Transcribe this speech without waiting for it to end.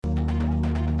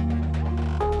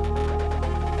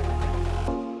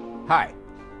Hi,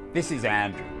 this is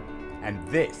Andrew, and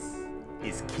this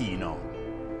is Keen On,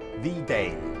 the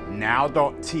daily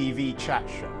now.tv chat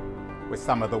show with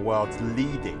some of the world's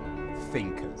leading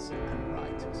thinkers and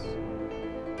writers.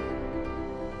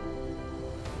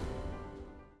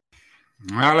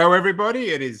 Hello,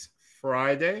 everybody. It is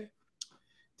Friday,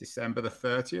 December the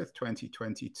 30th,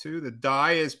 2022. The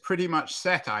die is pretty much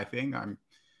set, I think. I'm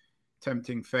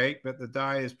tempting fate, but the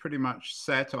die is pretty much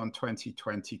set on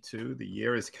 2022. The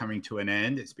year is coming to an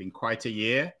end. It's been quite a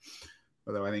year,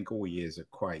 although I think all years are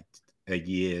quite a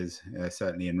years,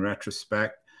 certainly in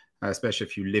retrospect, especially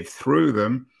if you live through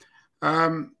them.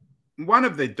 One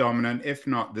of the dominant, if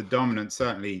not the dominant,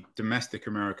 certainly domestic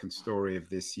American story of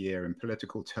this year in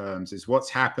political terms is what's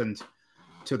happened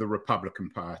to the Republican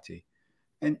Party.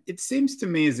 And it seems to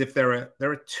me as if there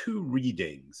are two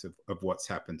readings of what's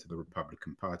happened to the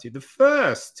Republican Party. The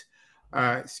first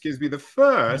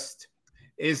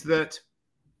is that,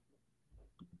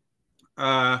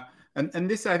 and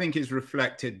this I think is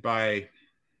reflected by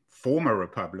former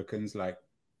Republicans like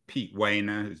Pete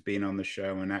Wehner, who's been on the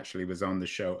show and actually was on the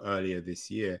show earlier this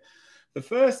year. The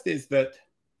first is that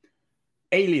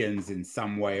aliens in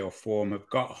some way or form have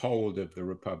got hold of the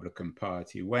Republican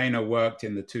Party. Wehner worked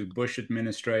in the two Bush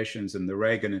administrations and the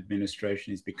Reagan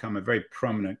administration. He's become a very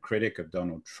prominent critic of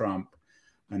Donald Trump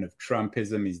and of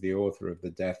Trumpism. He's the author of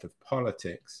The Death of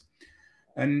Politics,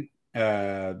 and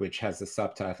which has the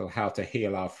subtitle, How to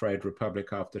Heal Our Frayed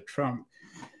Republic After Trump.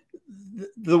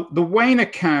 The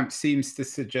Wehner camp seems to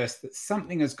suggest that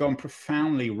something has gone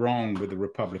profoundly wrong with the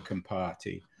Republican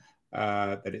Party,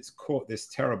 that it's caught this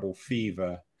terrible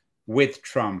fever with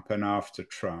Trump and after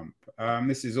Trump.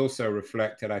 This is also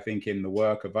reflected, I think, in the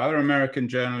work of other American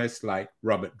journalists like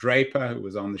Robert Draper, who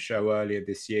was on the show earlier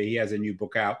this year. He has a new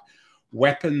book out,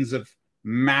 Weapons of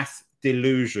Mass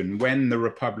Delusion, When the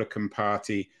Republican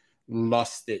Party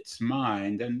Lost Its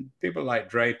Mind. And people like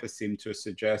Draper seem to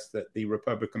suggest that the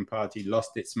Republican Party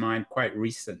lost its mind quite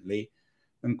recently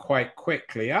and quite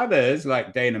quickly. Others,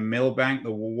 like Dana Milbank,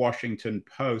 the Washington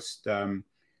Post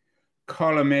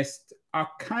columnist, are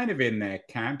kind of in their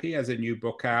camp. He has a new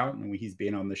book out, and he's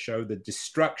been on the show, The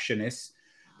Destructionists,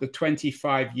 the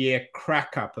 25-year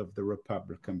crack-up of the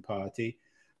Republican Party.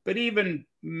 But even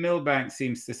Milbank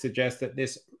seems to suggest that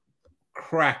this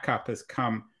crack-up has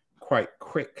come quite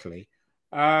quickly.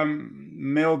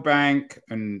 Milbank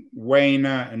and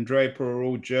Wehner and Draper are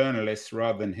all journalists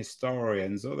rather than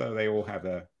historians, although they all have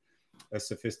a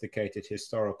sophisticated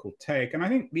historical take. And I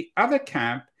think the other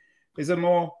camp is a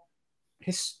more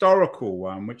historical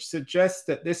one, which suggests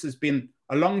that this has been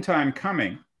a long time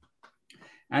coming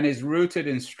and is rooted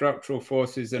in structural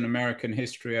forces in American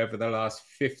history over the last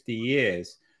 50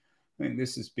 years. I think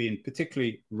this has been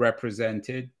particularly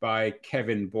represented by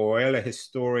Kevin Boyle, a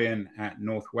historian at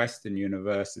Northwestern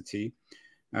University,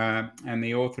 and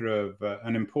the author of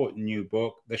an important new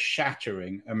book, The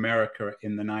Shattering, America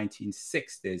in the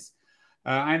 1960s.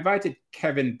 I invited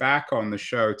Kevin back on the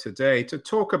show today to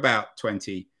talk about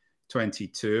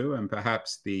 2022 and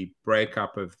perhaps the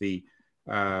breakup of the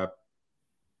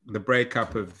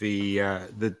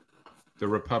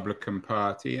Republican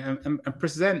Party and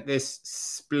present this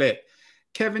split.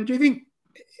 Kevin, do you think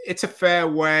it's a fair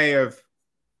way of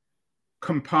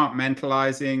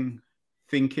compartmentalizing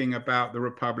thinking about the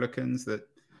Republicans, that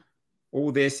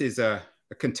all this is a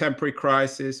contemporary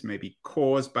crisis, maybe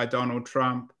caused by Donald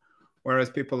Trump, whereas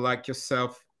people like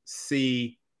yourself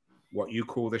see what you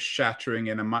call the shattering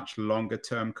in a much longer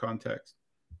term context?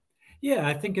 Yeah,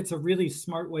 I think it's a really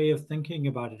smart way of thinking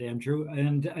about it, Andrew.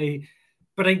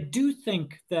 But I do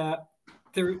think that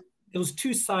those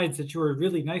two sides that you were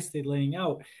really nicely laying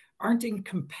out aren't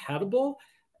incompatible.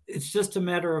 It's just a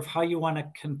matter of how you want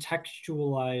to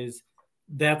contextualize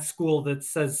that school that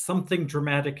says something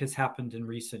dramatic has happened in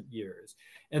recent years.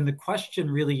 And the question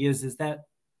really is that,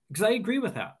 because I agree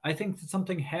with that, I think that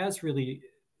something has really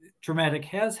dramatic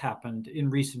has happened in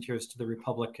recent years to the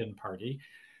Republican Party.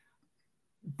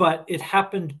 But it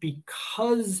happened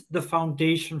because the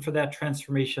foundation for that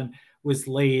transformation was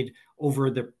laid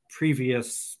over the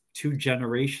previous two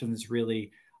generations,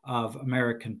 really, of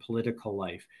American political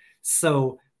life.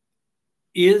 So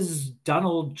is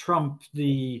Donald Trump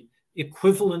the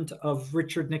equivalent of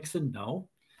Richard Nixon? No.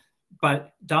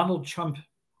 But Donald Trump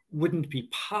wouldn't be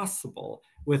possible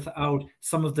without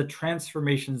some of the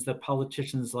transformations that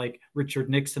politicians like Richard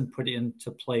Nixon put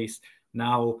into place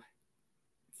now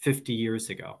 50 years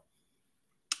ago.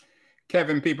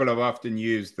 Kevin, people have often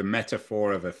used the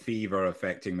metaphor of a fever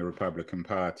affecting the Republican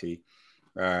Party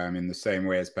in the same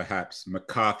way as perhaps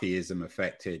McCarthyism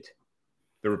affected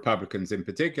the Republicans in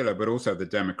particular, but also the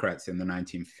Democrats in the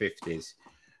 1950s.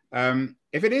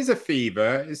 If it is a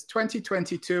fever, is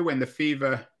 2022 when the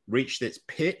fever reached its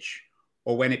pitch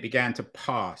or when it began to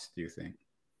pass, do you think?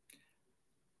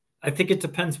 I think it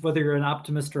depends whether you're an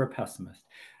optimist or a pessimist.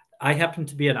 I happen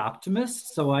to be an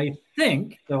optimist, so I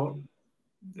think, though,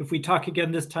 if we talk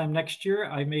again this time next year,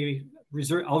 I'll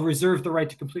reserve the right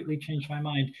to completely change my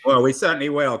mind. Well, we certainly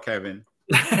will, Kevin.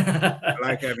 I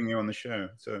like having you on the show.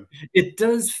 So it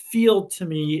does feel to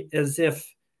me as if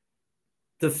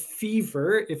the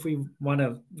fever, if we want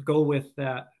to go with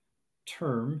that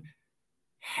term,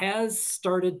 has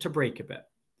started to break a bit.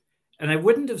 And I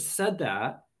wouldn't have said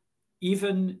that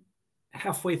even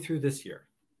halfway through this year,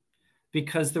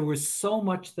 because there was so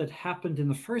much that happened in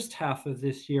the first half of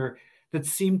this year that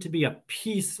seemed to be a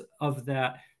piece of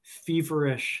that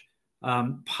feverish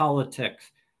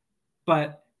politics.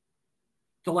 But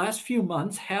the last few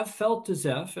months have felt as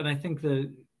if, and I think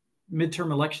the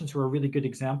midterm elections were a really good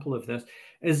example of this,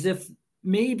 as if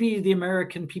maybe the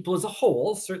American people as a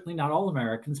whole, certainly not all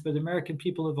Americans, but the American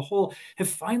people as a whole have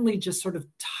finally just sort of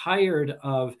tired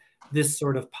of this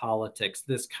sort of politics,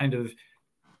 this kind of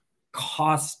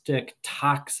caustic,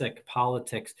 toxic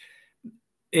politics.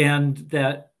 And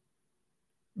that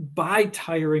by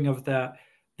tiring of that,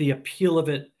 the appeal of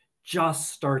it just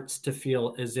starts to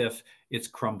feel as if it's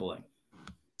crumbling.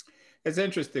 It's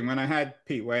interesting. When I had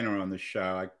Pete Wehner on the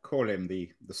show, I call him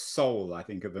the soul, I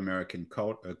think, of American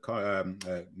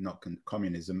not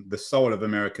communism, the soul of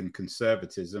American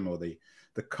conservatism, or the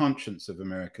conscience of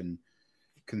American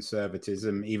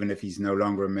conservatism, even if he's no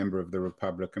longer a member of the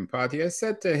Republican Party. I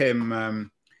said to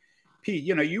him, Pete,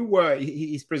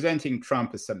 he's presenting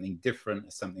Trump as something different,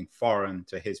 as something foreign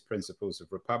to his principles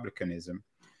of republicanism.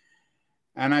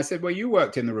 And I said, well, you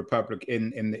worked in the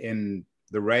in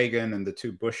the Reagan and the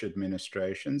two Bush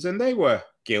administrations, and they were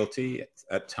guilty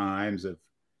at times of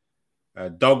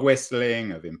dog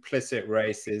whistling, of implicit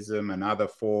racism, and other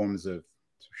forms of,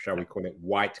 shall we call it,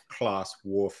 white class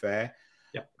warfare.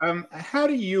 Yeah. How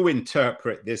do you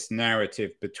interpret this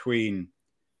narrative between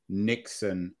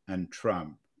Nixon and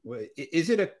Trump? Is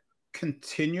it a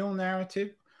continual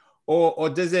narrative, or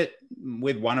does it,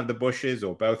 with one of the Bushes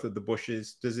or both of the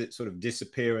Bushes, does it sort of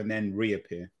disappear and then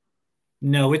reappear?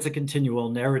 No, it's a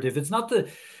continual narrative. It's not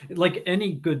like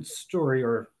any good story,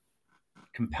 or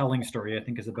compelling story, I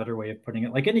think is a better way of putting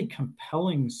it. Like any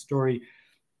compelling story,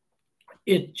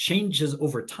 it changes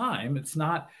over time. It's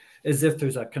not as if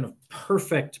there's a kind of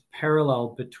perfect parallel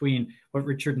between what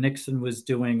Richard Nixon was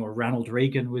doing, or Ronald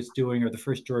Reagan was doing, or the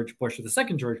first George Bush, or the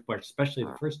second George Bush, especially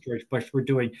the first George Bush, were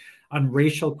doing on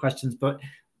racial questions. But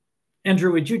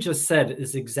Andrew, what you just said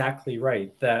is exactly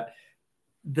right, that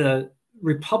the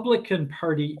Republican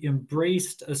Party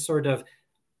embraced a sort of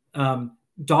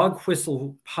dog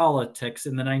whistle politics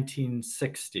in the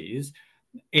 1960s,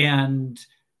 and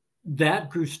that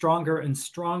grew stronger and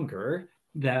stronger.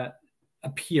 That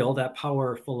appeal, that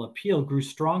powerful appeal, grew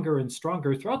stronger and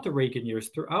stronger throughout the Reagan years,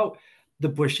 throughout the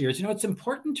Bush years. It's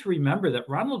important to remember that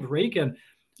Ronald Reagan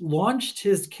launched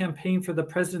his campaign for the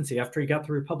presidency after he got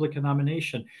the Republican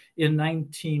nomination in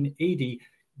 1980,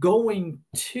 going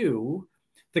to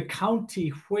the county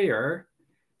where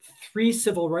 3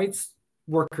 civil rights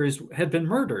workers had been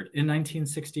murdered in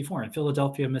 1964 in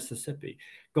Philadelphia, Mississippi,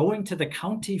 going to the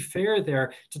county fair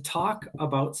there to talk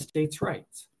about states'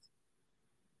 rights.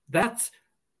 That's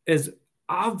as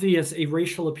obvious a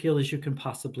racial appeal as you can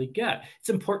possibly get. It's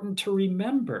important to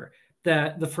remember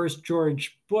that the first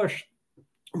George Bush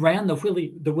ran the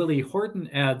Willie Horton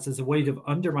ads as a way of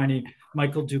undermining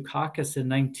Michael Dukakis in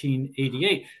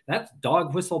 1988. That's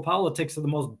dog whistle politics of the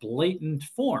most blatant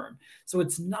form. So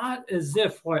it's not as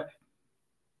if what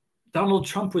Donald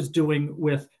Trump was doing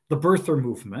with the birther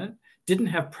movement didn't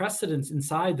have precedence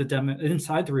inside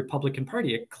the Republican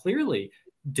Party. It clearly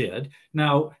did.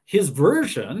 Now, his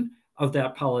version of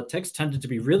that politics tended to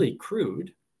be really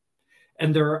crude.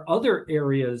 And there are other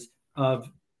areas of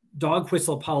dog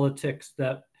whistle politics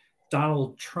that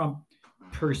Donald Trump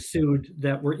pursued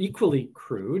that were equally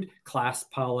crude, class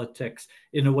politics,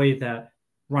 in a way that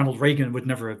Ronald Reagan would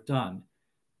never have done.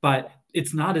 But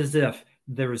it's not as if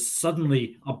there is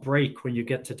suddenly a break when you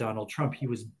get to Donald Trump. He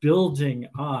was building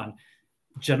on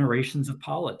generations of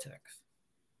politics.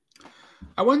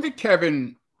 I wonder,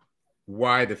 Kevin,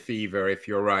 why the fever, if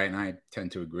you're right, and I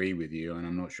tend to agree with you, and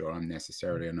I'm not sure I'm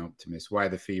necessarily an optimist, why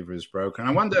the fever is broken.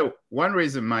 I wonder, one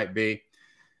reason might be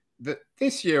that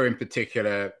this year in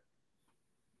particular,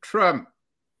 Trump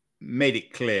made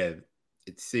it clear,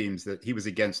 it seems, that he was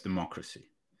against democracy.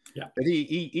 Yeah. That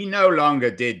he no longer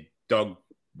did dog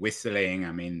whistling.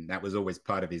 I mean, that was always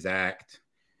part of his act.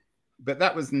 but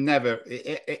that was never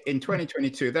in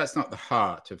 2022. That's not the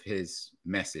heart of his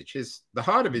message. The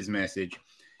heart of his message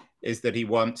is that he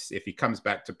wants, if he comes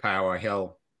back to power,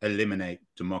 he'll eliminate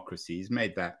democracy. He's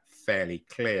made that fairly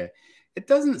clear. It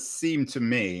doesn't seem to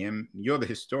me, and you're the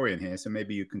historian here, so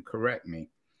maybe you can correct me,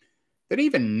 that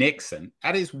even Nixon,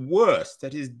 at his worst,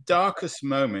 at his darkest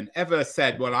moment, ever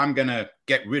said, well, I'm going to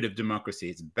get rid of democracy.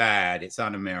 It's bad. It's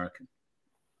un-American.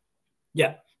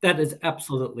 Yeah, that is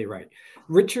absolutely right.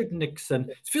 Richard Nixon,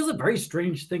 it feels a very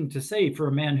strange thing to say for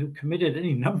a man who committed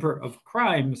any number of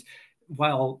crimes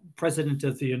while president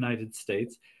of the United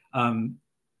States.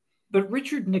 But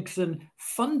Richard Nixon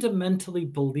fundamentally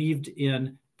believed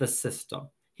in the system.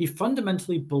 He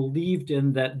fundamentally believed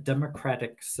in that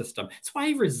democratic system. That's why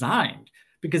he resigned,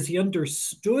 because he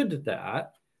understood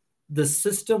that the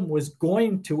system was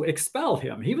going to expel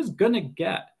him. He was going to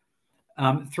get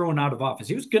thrown out of office.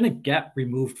 He was going to get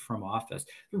removed from office.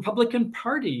 The Republican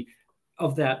Party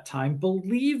of that time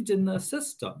believed in the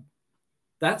system.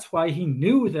 That's why he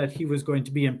knew that he was going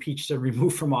to be impeached and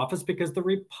removed from office, because the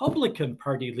Republican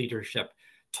Party leadership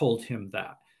told him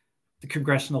that. The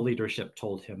congressional leadership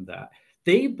told him that.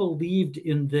 They believed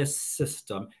in this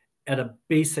system at a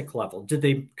basic level.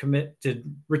 Did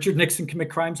Richard Nixon commit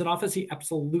crimes in office? He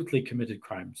absolutely committed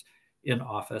crimes in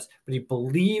office, but he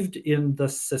believed in the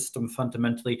system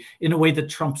fundamentally in a way that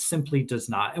Trump simply does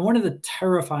not. And one of the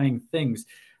terrifying things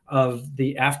of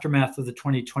the aftermath of the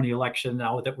 2020 election,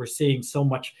 now that we're seeing so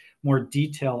much more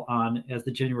detail on as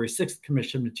the January 6th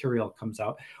Commission material comes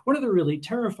out, one of the really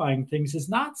terrifying things is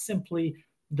not simply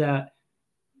that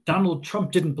Donald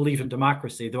Trump didn't believe in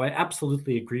democracy, though I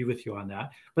absolutely agree with you on that,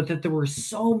 but that there were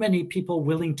so many people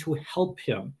willing to help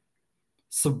him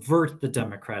subvert the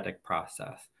democratic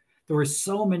process. There were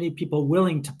so many people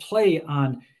willing to play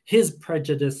on his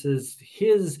prejudices,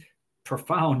 his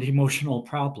profound emotional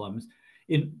problems,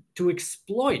 to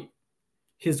exploit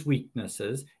his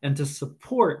weaknesses and to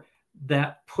support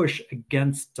that push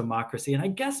against democracy. And I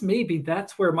guess maybe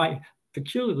that's where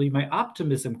peculiarly my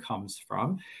optimism comes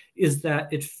from, is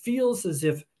that it feels as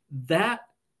if that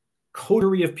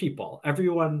coterie of people,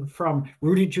 everyone from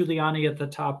Rudy Giuliani at the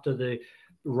top to the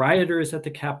rioters at the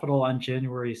Capitol on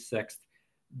January 6th,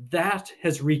 that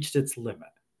has reached its limit.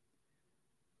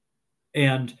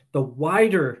 And the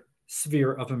wider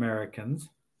sphere of Americans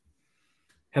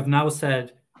have now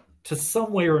said, to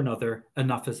some way or another,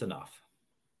 enough is enough.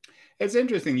 It's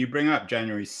interesting you bring up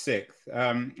January 6th.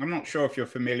 I'm not sure if you're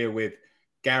familiar with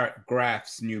Garrett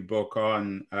Graff's new book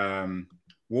on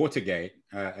Watergate,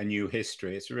 A New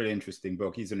History. It's a really interesting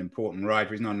book. He's an important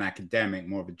writer. He's not an academic,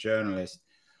 more of a journalist.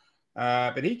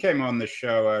 But he came on the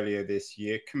show earlier this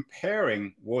year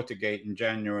comparing Watergate and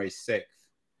January 6th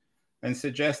and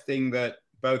suggesting that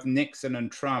both Nixon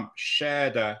and Trump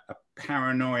shared a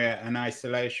paranoia and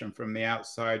isolation from the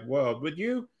outside world. Would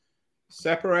you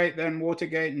separate then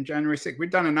Watergate and January 6th?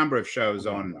 We've done a number of shows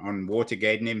on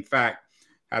Watergate, and in fact,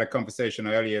 had a conversation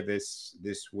earlier this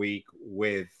week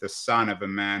with the son of a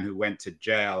man who went to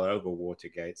jail over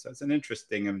Watergate. So it's an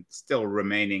interesting and still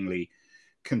remainingly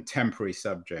contemporary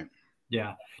subject.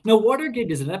 Yeah. No,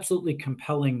 Watergate is an absolutely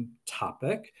compelling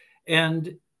topic,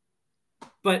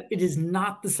 but it is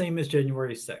not the same as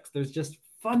January 6th. There's just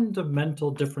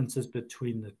fundamental differences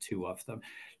between the two of them.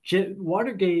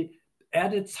 Watergate,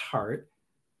 at its heart,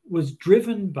 was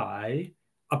driven by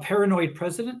a paranoid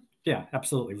president. Yeah,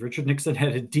 absolutely. Richard Nixon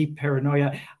had a deep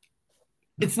paranoia.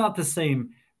 It's not the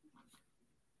same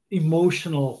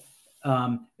emotional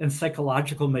and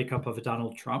psychological makeup of a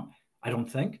Donald Trump, I don't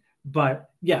think. But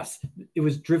yes, it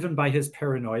was driven by his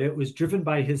paranoia. It was driven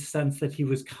by his sense that he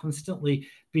was constantly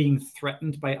being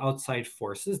threatened by outside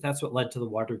forces. That's what led to the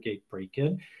Watergate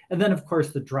break-in. And then, of course,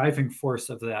 the driving force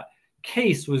of that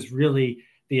case was really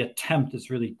this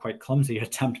really quite clumsy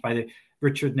attempt by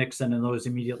Richard Nixon and those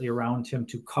immediately around him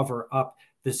to cover up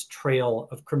this trail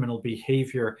of criminal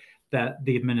behavior that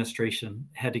the administration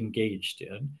had engaged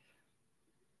in.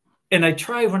 And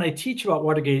when I teach about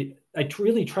Watergate, I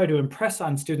really try to impress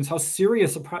on students how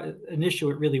serious an issue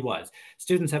it really was.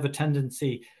 Students have a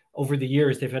tendency, over the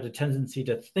years, they've had a tendency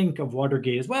to think of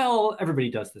Watergate as, well, everybody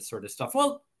does this sort of stuff.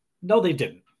 Well, no, they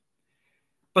didn't.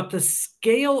 But the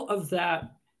scale of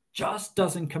that just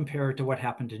doesn't compare to what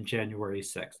happened in January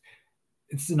 6th.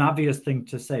 It's an obvious thing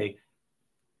to say.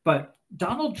 But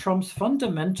Donald Trump's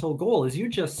fundamental goal, as you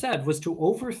just said, was to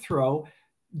overthrow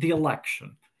the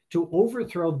election, to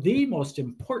overthrow the most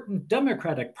important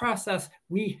democratic process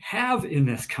we have in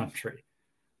this country.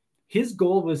 His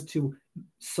goal was to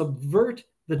subvert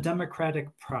the democratic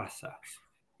process.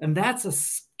 And that's a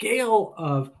scale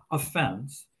of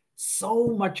offense so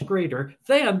much greater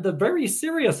than the very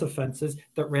serious offenses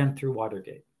that ran through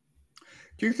Watergate.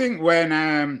 Do you think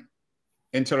when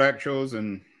intellectuals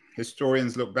and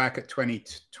historians look back at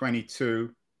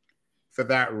 2022, for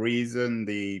that reason,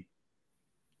 the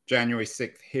January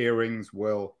 6th hearings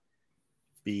will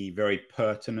be very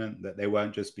pertinent, that they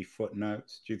won't just be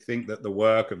footnotes? Do you think that the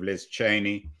work of Liz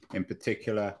Cheney in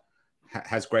particular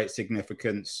has great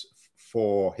significance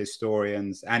for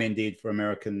historians and indeed for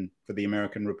the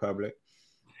American Republic?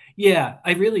 Yeah,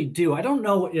 I really do. I don't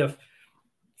know if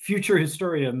future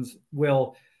historians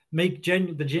will make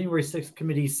the January 6th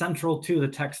committee central to the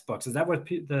textbooks. Is that what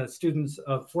the students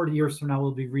of 40 years from now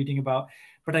will be reading about?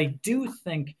 But I do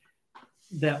think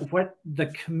that what the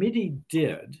committee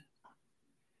did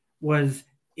was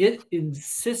it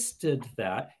insisted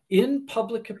that in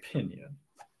public opinion,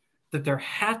 that there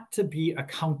had to be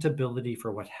accountability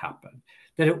for what happened,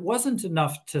 that it wasn't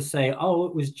enough to say, oh,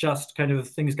 it was just kind of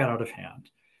things got out of hand,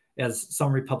 as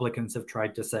some Republicans have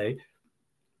tried to say.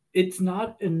 It's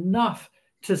not enough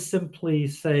to simply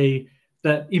say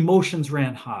that emotions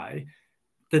ran high,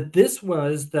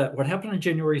 that what happened on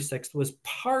January 6th was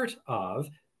part of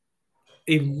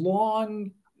a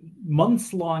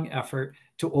months-long effort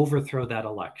to overthrow that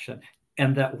election.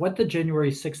 And that what the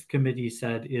January 6th committee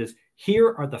said is,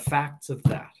 here are the facts of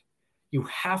that. You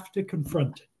have to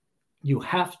confront it. You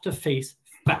have to face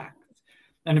facts.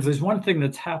 And if there's one thing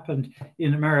that's happened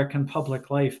in American public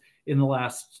life in the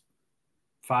last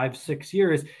 5-6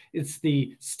 years, it's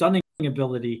the stunning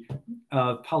ability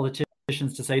of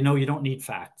politicians to say, no, you don't need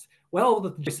facts. Well,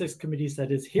 what the January 6th committee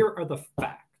said is, here are the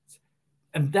facts.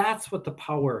 And that's what the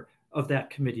power of that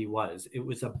committee was. It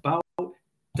was about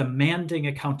demanding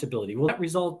accountability. Will that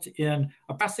result in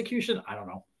a prosecution? I don't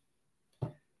know.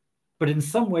 But in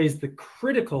some ways, the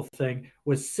critical thing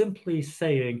was simply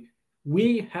saying,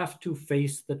 we have to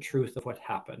face the truth of what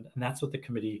happened. And that's what the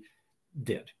committee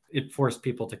did. It forced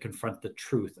people to confront the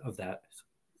truth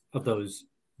of those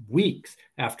weeks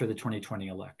after the 2020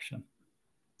 election.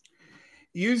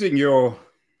 Using your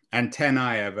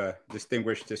antennae of a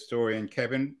distinguished historian,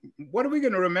 Kevin, what are we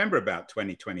going to remember about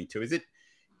 2022? Is it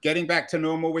getting back to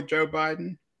normal with Joe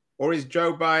Biden? Or is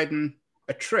Joe Biden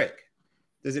a trick?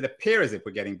 Does it appear as if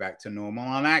we're getting back to normal?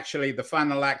 And actually, the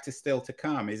final act is still to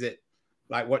come. Is it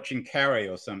like watching Carrie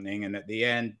or something, and at the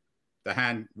end, the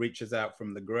hand reaches out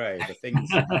from the grave? The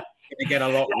things are going to get a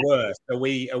lot worse. Are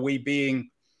we being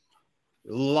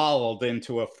lulled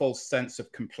into a false sense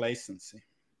of complacency?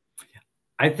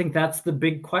 I think that's the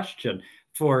big question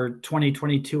for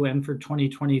 2022 and for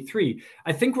 2023.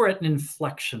 I think we're at an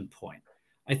inflection point.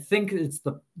 I think it's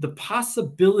the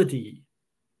possibility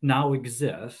now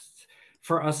exists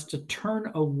for us to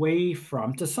turn away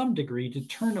from, to some degree, to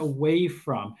turn away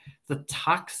from the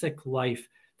toxic life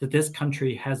that this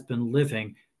country has been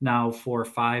living now for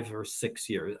 5 or 6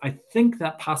 years. I think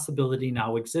that possibility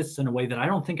now exists in a way that I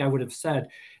don't think I would have said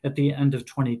at the end of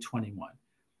 2021.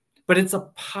 But it's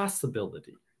a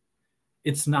possibility.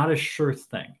 It's not a sure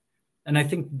thing. And I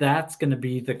think that's going to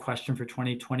be the question for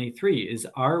 2023 is,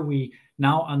 are we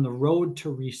now on the road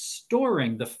to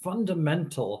restoring the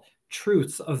fundamental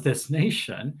truths of this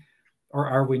nation, or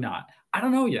are we not? I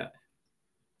don't know yet.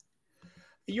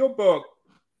 Your book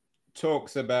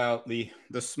talks about the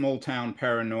small town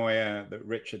paranoia that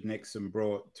Richard Nixon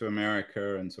brought to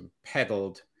America and sort of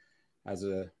peddled as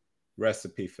a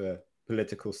recipe for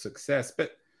political success.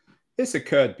 But this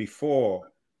occurred before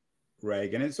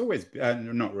Reagan. It's always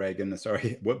not Reagan,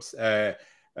 sorry,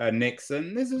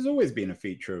 Nixon. This has always been a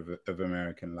feature of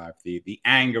American life, the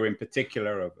anger in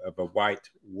particular of a white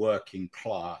working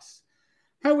class.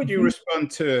 How would you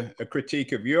respond to a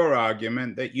critique of your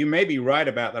argument that you may be right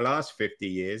about the last 50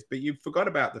 years, but you forgot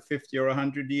about the 50 or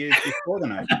 100 years before the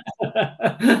 90s?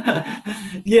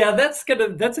 Yeah,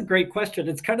 that's a great question.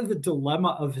 It's kind of the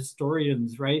dilemma of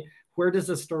historians, right? Where does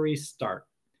a story start,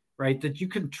 right? That you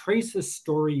can trace a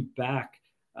story back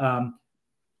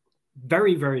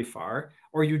very, very far,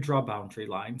 or you draw boundary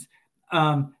lines.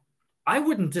 I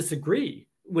wouldn't disagree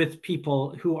with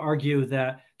people who argue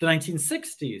that the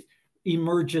 1960s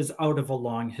emerges out of a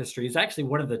long history. It's actually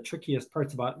one of the trickiest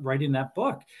parts about writing that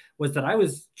book, was that I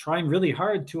was trying really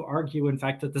hard to argue, in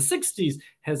fact, that the 60s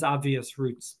has obvious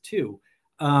roots too.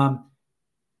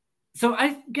 So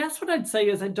I guess what I'd say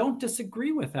is I don't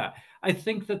disagree with that. I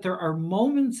think that there are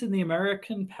moments in the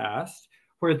American past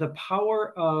where the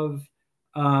power of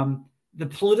the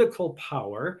political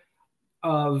power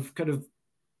of kind of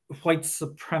white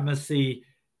supremacy,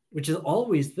 which is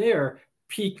always there,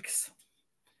 peaks.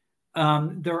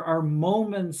 There are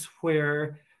moments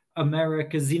where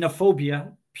America's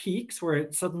xenophobia peaks, where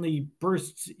it suddenly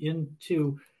bursts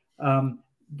into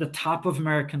the top of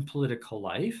American political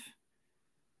life.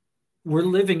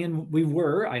 We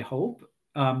were, I hope,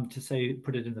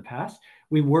 put it in the past,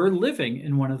 we were living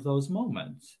in one of those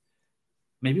moments.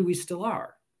 Maybe we still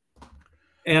are.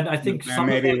 And I think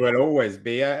maybe we'll always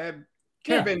be.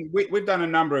 Kevin, we've done a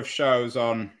number of shows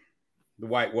on the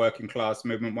white working class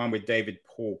movement, one with David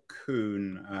Paul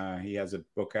Kuhn. He has a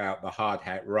book out, The Hard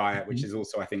Hat Riot, which is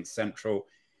also, I think, central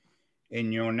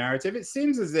in your narrative. It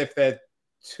seems as if there are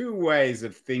two ways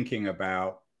of thinking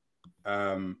about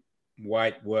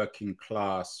white working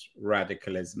class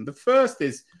radicalism. The first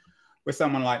is with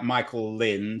someone like Michael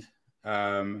Lind,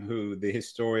 the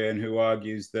historian who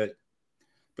argues that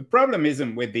the problem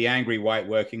isn't with the angry white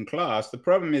working class. The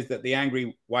problem is that the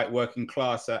angry white working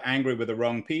class are angry with the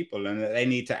wrong people, and that they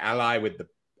need to ally with the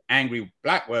angry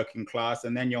black working class,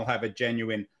 and then you'll have a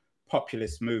genuine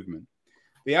populist movement.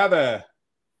 The other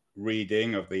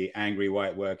reading of the angry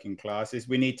white working class is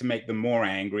we need to make them more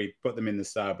angry, put them in the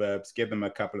suburbs, give them a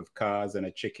couple of cars and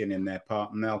a chicken in their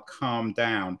pot, and they'll calm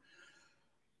down.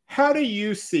 How do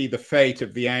you see the fate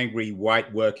of the angry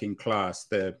white working class,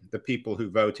 the people who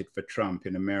voted for Trump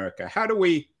in America? How do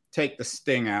we take the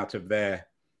sting out of their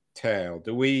tail?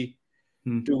 Do we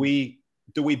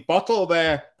bottle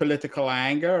their political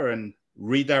anger and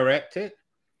redirect it,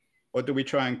 or do we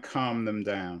try and calm them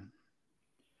down?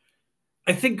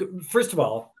 I think, first of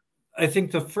all,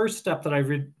 the first step that I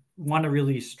want to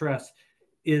really stress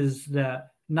is that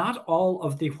not all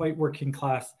of the white working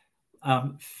class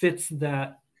fits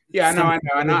that. Yeah, I know,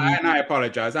 and I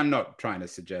apologize. I'm not trying to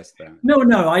suggest that. No,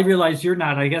 I realize you're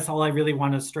not. I guess all I really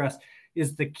want to stress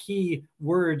is the key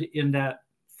word in that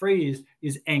phrase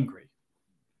is angry.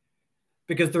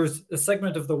 Because there's a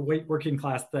segment of the white working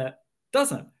class that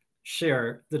doesn't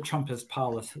share the Trumpist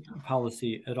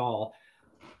policy at all.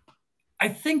 I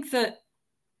think that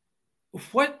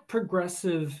what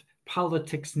progressive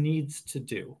politics needs to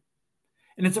do,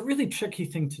 and it's a really tricky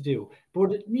thing to do, but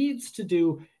what it needs to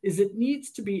do is it needs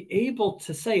to be able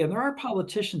to say, and there are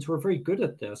politicians who are very good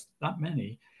at this, not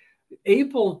many,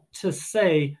 able to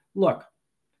say, look,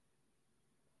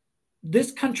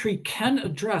 this country can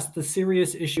address the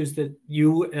serious issues that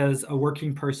you as a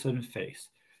working person face.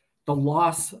 The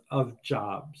loss of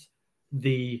jobs,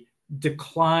 the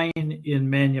decline in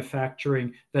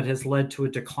manufacturing that has led to a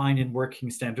decline in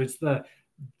working standards, the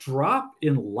drop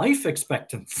in life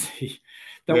expectancy,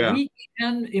 that we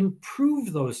can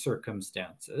improve those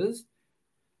circumstances,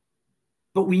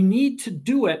 but we need to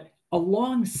do it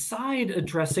alongside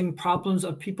addressing problems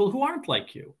of people who aren't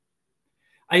like you.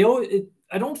 I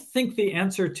don't think the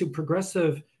answer to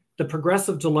the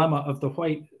progressive dilemma of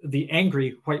the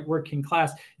angry white working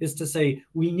class is to say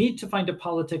we need to find a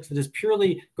politics that is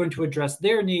purely going to address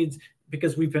their needs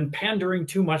because we've been pandering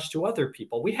too much to other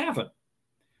people. We haven't.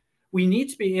 We need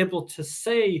to be able to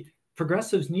say,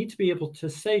 progressives need to be able to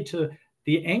say to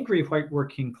the angry white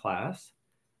working class,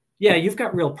 yeah, you've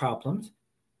got real problems.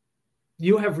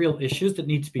 You have real issues that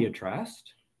need to be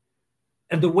addressed.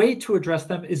 And the way to address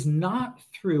them is not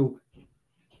through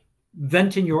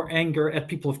venting your anger at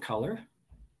people of color,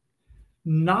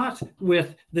 not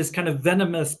with this kind of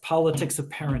venomous politics of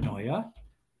paranoia,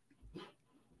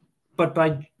 but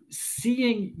by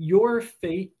seeing your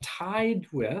fate tied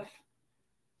with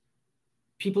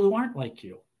people who aren't like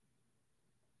you.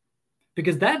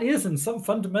 Because that is, in some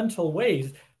fundamental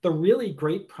ways, the really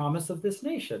great promise of this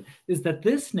nation, is that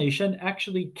this nation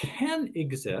actually can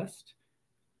exist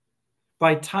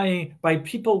by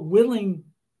people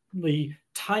willingly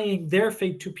tying their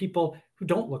fate to people who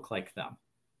don't look like them.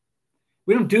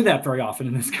 We don't do that very often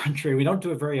in this country. We don't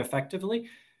do it very effectively,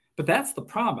 but that's the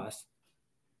promise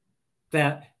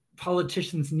that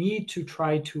politicians need to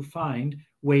try to find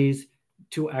ways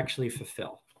to actually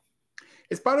fulfill.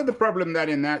 It's part of the problem that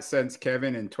in that sense,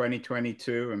 Kevin, in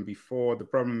 2022 and before, the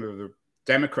problem of the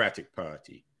Democratic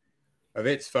Party, of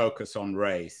its focus on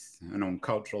race and on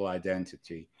cultural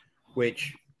identity,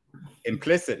 which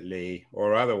implicitly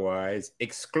or otherwise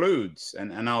excludes,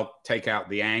 and I'll take out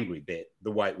the angry bit,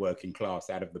 the white working class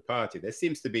out of the party. There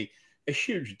seems to be a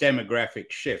huge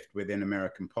demographic shift within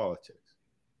American politics.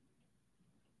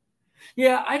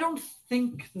 Yeah, I don't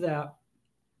think that.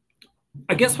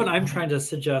 I guess what I'm trying to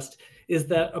suggest is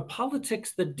that a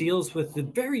politics that deals with the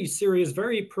very serious,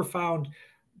 very profound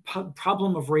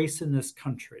problem of race in this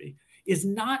country is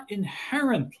not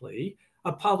inherently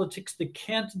a politics that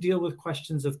can't deal with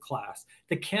questions of class,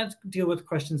 that can't deal with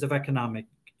questions of economic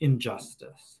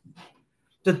injustice.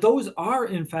 That those are,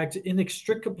 in fact,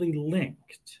 inextricably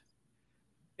linked.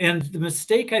 And the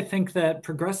mistake I think that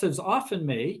progressives often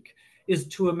make is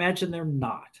to imagine they're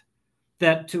not.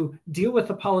 that to deal with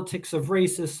the politics of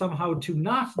race is somehow to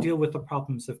not deal with the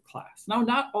problems of class. Now,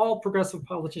 not all progressive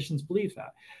politicians believe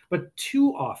that, but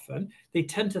too often they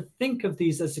tend to think of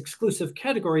these as exclusive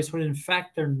categories when in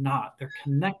fact they're not. They're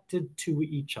connected to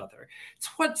each other. It's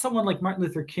what someone like Martin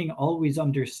Luther King always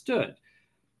understood,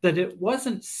 that it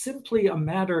wasn't simply a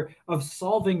matter of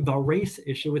solving the race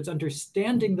issue. It's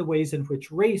understanding the ways in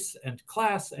which race and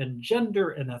class and gender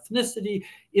and ethnicity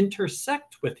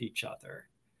intersect with each other,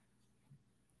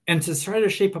 and to try to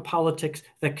shape a politics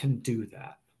that can do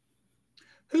that.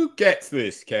 Who gets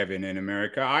this, Kevin, in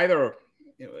America, either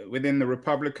within the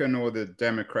Republican or the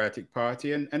Democratic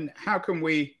Party? And how can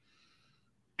we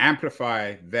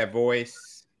amplify their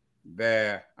voice,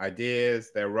 their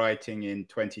ideas, their writing in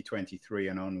 2023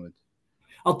 and onward?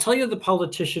 I'll tell you the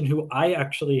politician who I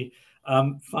actually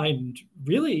find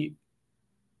really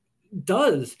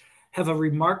does have a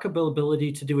remarkable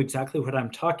ability to do exactly what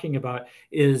I'm talking about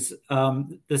is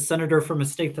the senator from a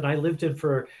state that I lived in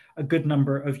for a good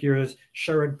number of years,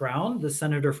 Sherrod Brown, the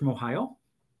senator from Ohio.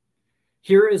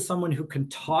 Here is someone who can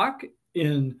talk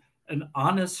in an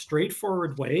honest,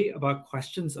 straightforward way about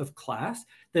questions of class,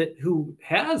 who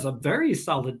has a very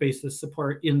solid basis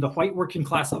support in the white working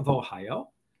class of Ohio,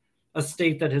 a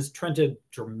state that has trended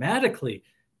dramatically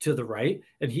to the right,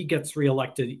 and he gets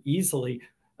reelected easily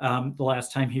the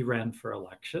last time he ran for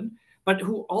election, but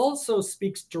who also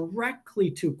speaks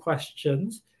directly to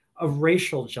questions of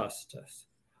racial justice,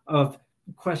 of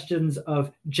questions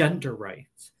of gender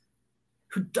rights,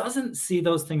 who doesn't see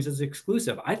those things as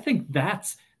exclusive. I think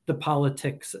that's the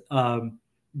politics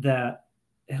that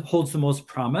holds the most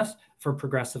promise for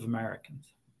progressive Americans.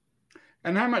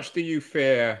 And how much do you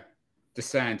fear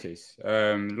DeSantis?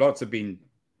 Lots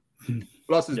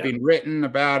has been written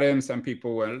about him. A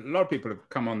lot of people have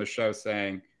come on the show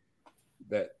saying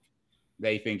that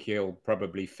they think he'll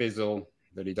probably fizzle,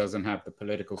 that he doesn't have the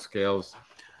political skills.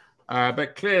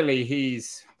 But clearly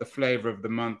he's the flavor of the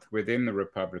month within the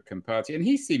Republican Party. And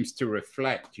he seems to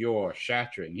reflect your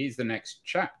shattering. He's the next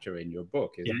chapter in your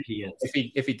book, isn't he? Yeah, he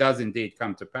is. If he does indeed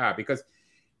come to power, because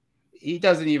he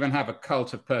doesn't even have a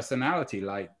cult of personality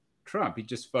like Trump. He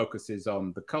just focuses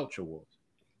on the culture wars.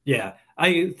 Yeah,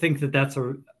 I think that's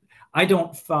I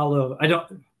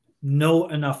don't know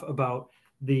enough about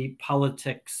the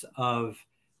politics of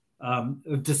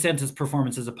DeSantis'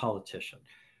 performance as a politician,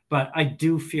 but I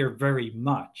do fear very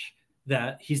much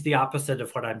that he's the opposite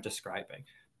of what I'm describing.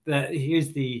 That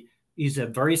he's a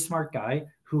very smart guy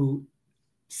who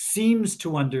seems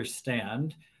to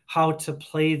understand how to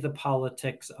play the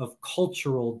politics of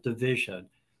cultural division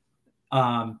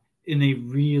in a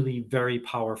really very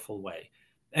powerful way.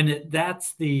 And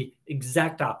that's the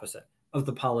exact opposite of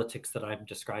the politics that I'm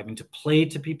describing, to play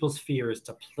to people's fears,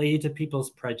 to play to people's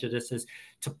prejudices,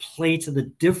 to play to the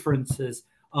differences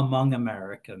among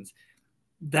Americans.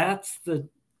 And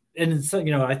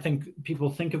so, I think people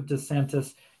think of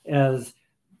DeSantis as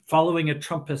following a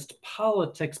Trumpist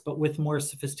politics, but with more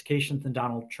sophistication than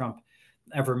Donald Trump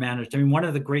ever managed. I mean, one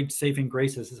of the great saving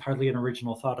graces is hardly an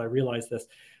original thought. I realize this.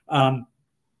 One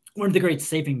of the great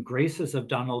saving graces of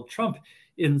Donald Trump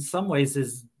in some ways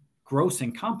is gross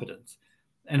incompetence.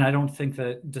 And I don't think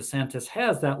that DeSantis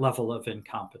has that level of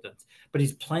incompetence, but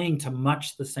he's playing to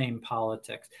much the same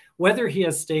politics. Whether he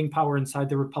has staying power inside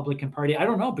the Republican Party, I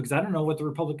don't know, because I don't know what the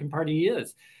Republican Party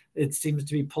is. It seems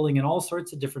to be pulling in all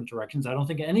sorts of different directions. I don't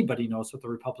think anybody knows what the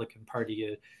Republican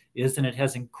Party is, and it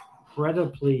has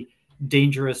incredibly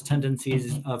dangerous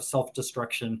tendencies of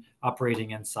self-destruction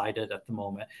operating inside it at the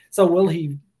moment. So will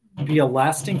he be a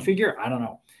lasting figure? I don't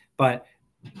know. But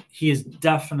he is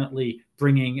definitely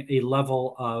bringing a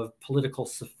level of political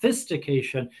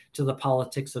sophistication to the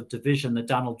politics of division that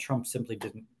Donald Trump simply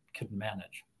couldn't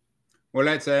manage. Well,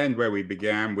 let's end where we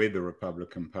began, with the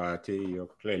Republican Party. You're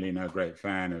clearly no great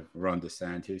fan of Ron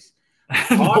DeSantis.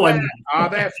 Are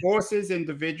there forces,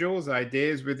 individuals,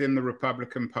 ideas within the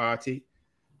Republican Party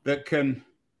that can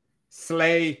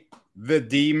slay the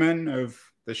demon of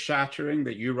the shattering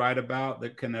that you write about,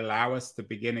 that can allow us to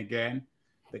begin again,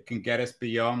 that can get us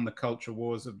beyond the culture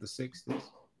wars of the 60s?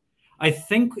 I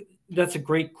think that's a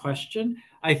great question.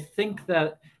 I think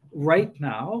that right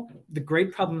now, the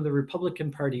great problem the Republican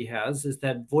Party has is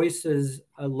that voices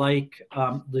like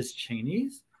Liz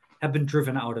Cheney's have been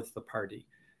driven out of the party.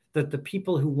 That the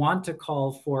people who want to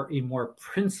call for a more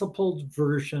principled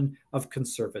version of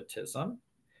conservatism,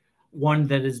 one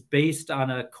that is based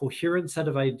on a coherent set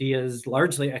of ideas,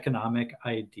 largely economic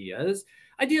ideas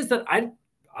that I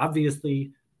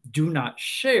obviously do not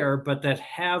share, but that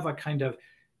have a kind of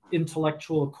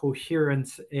intellectual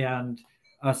coherence and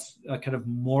a kind of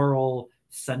moral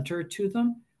center to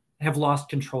them, have lost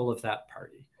control of that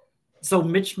party. So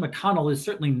Mitch McConnell is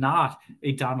certainly not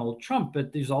a Donald Trump,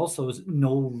 but there's also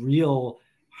no real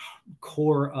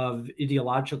core of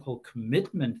ideological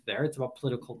commitment there. It's about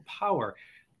political power.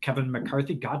 Kevin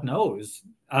McCarthy, God knows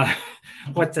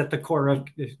what's at the core of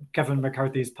Kevin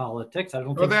McCarthy's politics. I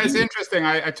don't. Well, that's interesting.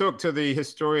 I talked to the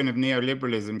historian of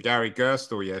neoliberalism, Gary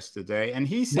Gerstle, yesterday, and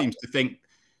he seems to think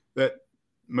that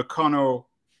McConnell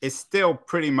is still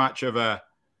pretty much of a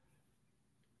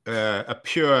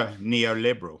pure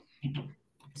neoliberal.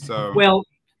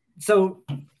 So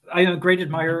I'm a great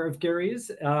admirer of Gary's,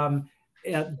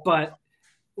 but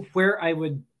where I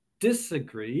would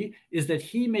disagree is that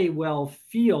he may well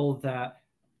feel that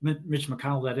Mitch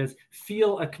McConnell, that is,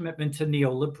 feel a commitment to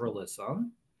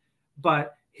neoliberalism,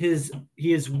 but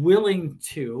he is willing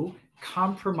to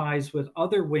compromise with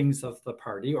other wings of the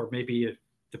party, or maybe,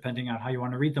 depending on how you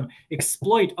want to read them,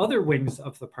 exploit other wings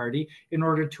of the party in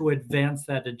order to advance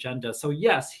that agenda. So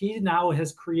yes, he now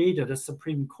has created a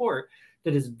Supreme Court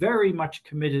that is very much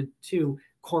committed to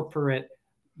corporate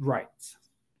rights.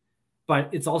 But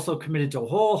it's also committed to a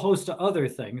whole host of other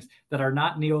things that are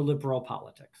not neoliberal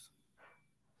politics.